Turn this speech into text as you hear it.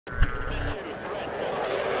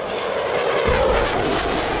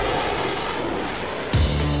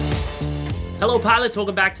Hello pilots,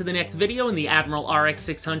 welcome back to the next video in the Admiral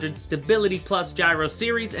RX600 Stability Plus Gyro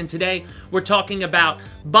series, and today we're talking about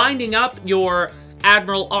binding up your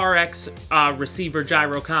Admiral RX receiver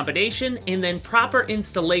gyro combination and then proper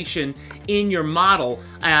installation in your model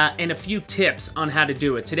and a few tips on how to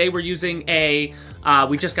do it. Today we're using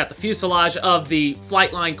we just got the fuselage of the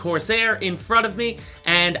Flightline Corsair in front of me,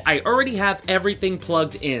 and I already have everything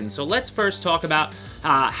plugged in. So let's first talk about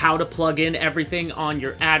how to plug in everything on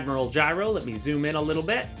your Admiral gyro. Let me zoom in a little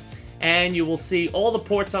bit, and you will see all the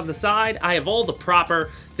ports on the side. I have all the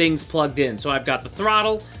proper things plugged in. So I've got the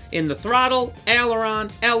throttle, in the throttle, aileron,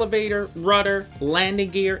 elevator, rudder, landing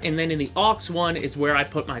gear, and then in the aux one is where I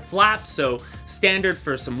put my flaps. So standard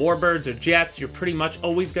for some warbirds or jets, you're pretty much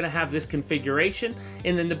always going to have this configuration.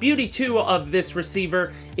 And then the beauty too of this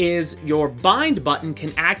receiver is your bind button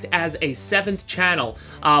can act as a 7th channel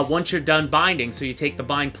once you're done binding. So you take the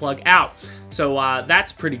bind plug out. So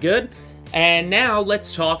that's pretty good. And now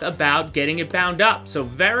let's talk about getting it bound up. So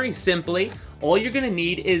very simply, all you're going to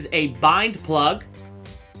need is a bind plug.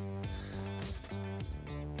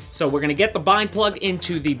 So we're going to get the bind plug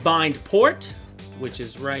into the bind port, which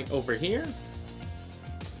is right over here.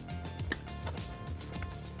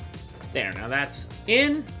 There, now that's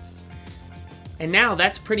in. And now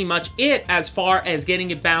that's pretty much it as far as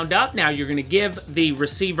getting it bound up. Now you're going to give the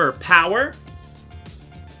receiver power.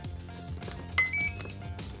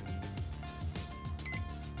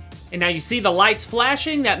 And now you see the lights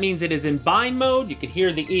flashing. That means it is in bind mode. You can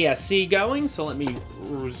hear the ESC going. So let me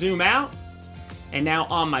zoom out. And now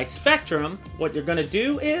on my Spectrum, what you're going to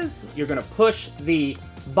do is you're going to push the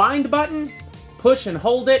bind button, push and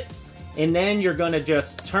hold it, and then you're going to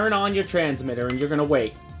just turn on your transmitter and you're going to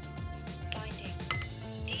wait. Binding.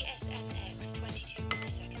 DSSX 22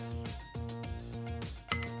 milliseconds.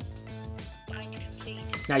 Bind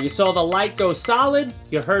complete. Now you saw the light go solid,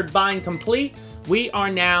 you heard bind complete. We are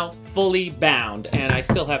now fully bound, and I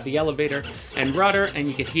still have the elevator and rudder, and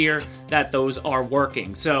you can hear that those are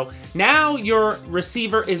working. So now your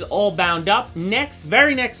receiver is all bound up.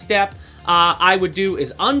 Very next step I would do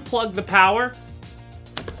is unplug the power,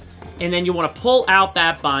 and then you want to pull out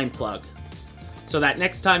that bind plug. So that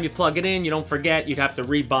next time you plug it in, you don't forget, you'd have to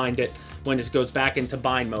rebind it when it goes back into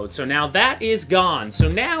bind mode. So now that is gone. So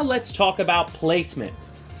now let's talk about placement.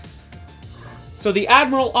 So the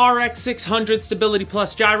Admiral RX600 Stability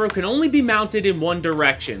Plus Gyro can only be mounted in one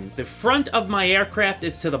direction. The front of my aircraft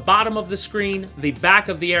is to the bottom of the screen. The back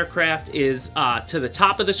of the aircraft is to the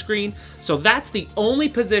top of the screen. So that's the only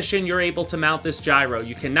position you're able to mount this gyro.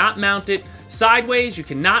 You cannot mount it sideways. You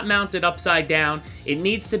cannot mount it upside down. It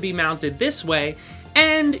needs to be mounted this way.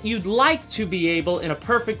 And you'd like to be able, in a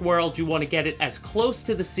perfect world, you want to get it as close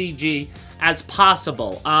to the CG as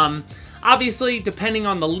possible. Obviously, depending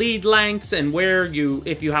on the lead lengths and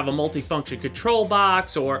if you have a multifunction control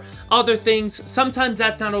box or other things, sometimes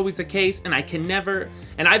that's not always the case, and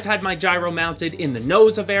I've had my gyro mounted in the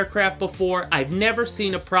nose of aircraft before. I've never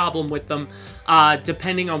seen a problem with them,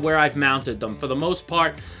 depending on where I've mounted them. For the most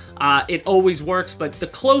part, it always works, but the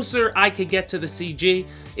closer I could get to the CG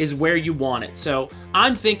is where you want it. So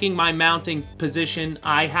I'm thinking my mounting position,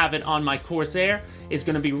 I have it on my Corsair, is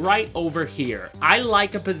going to be right over here. I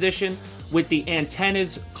like a position with the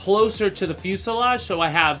antennas closer to the fuselage, so I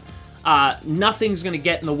have nothing's going to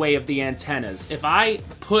get in the way of the antennas. If I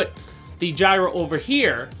put the gyro over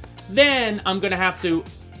here, then I'm going to have to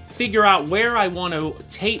figure out where I want to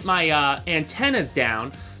tape my antennas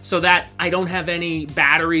down so that I don't have any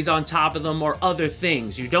batteries on top of them or other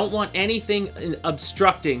things. You don't want anything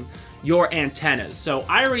obstructing your antennas. So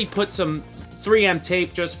I already put some 3M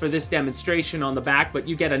tape just for this demonstration on the back, but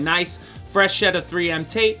you get a nice fresh set of 3M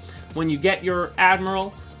tape when you get your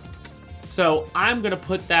Admiral. So I'm gonna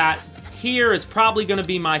put that here is probably gonna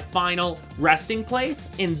be my final resting place.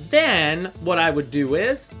 And then what I would do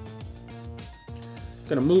is,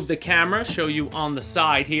 gonna move the camera, show you on the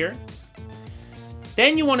side here.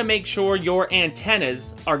 Then you want to make sure your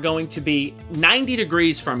antennas are going to be 90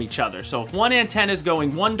 degrees from each other. So if one antenna is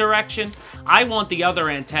going one direction, I want the other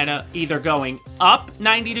antenna either going up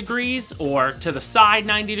 90 degrees or to the side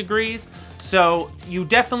 90 degrees. So you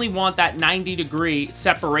definitely want that 90-degree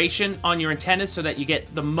separation on your antennas so that you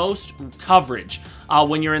get the most coverage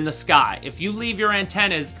when you're in the sky. If you leave your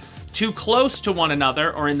antennas too close to one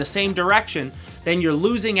another or in the same direction, then you're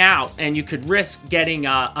losing out and you could risk getting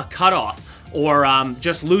a cutoff or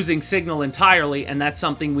just losing signal entirely, and that's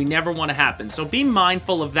something we never want to happen. So be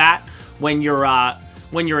mindful of that when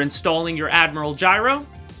you're installing your Admiral gyro.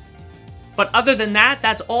 But other than that,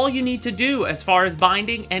 that's all you need to do as far as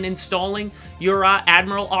binding and installing your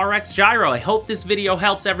Admiral RX Gyro. I hope this video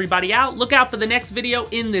helps everybody out. Look out for the next video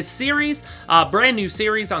in this series, brand new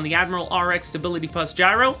series on the Admiral RX Stability Plus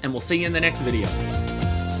Gyro, and we'll see you in the next video.